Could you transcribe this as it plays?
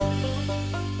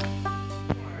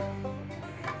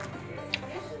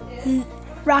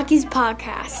Rocky's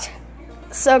podcast.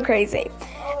 So crazy.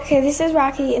 Okay, this is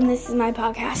Rocky and this is my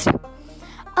podcast.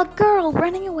 A girl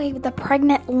running away with a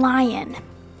pregnant lion.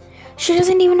 She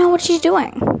doesn't even know what she's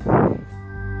doing.